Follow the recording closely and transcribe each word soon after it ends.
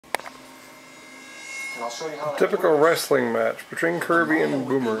and I'll show you how that Typical works. wrestling match between Kirby and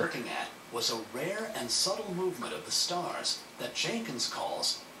Boomer. Looking at was a rare and subtle movement of the stars that Jenkins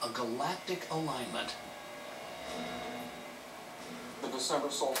calls a galactic alignment. The December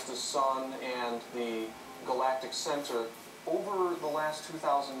solstice sun and the galactic center, over the last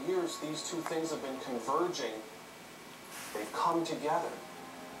 2,000 years, these two things have been converging. They've come together.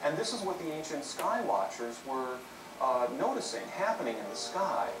 And this is what the ancient sky watchers were noticing happening in the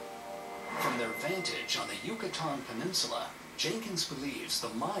sky. From their vantage on the Yucatan Peninsula, Jenkins believes the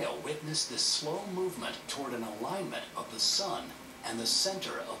Maya witnessed this slow movement toward an alignment of the sun and the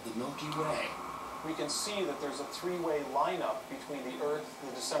center of the Milky Way. We can see that there's a three-way lineup between the Earth,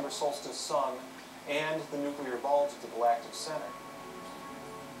 the December solstice sun, and the nuclear bulge at the galactic center.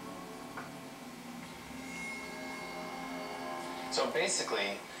 So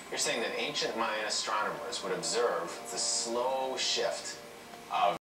basically, you're saying that ancient Mayan astronomers would observe the slow shift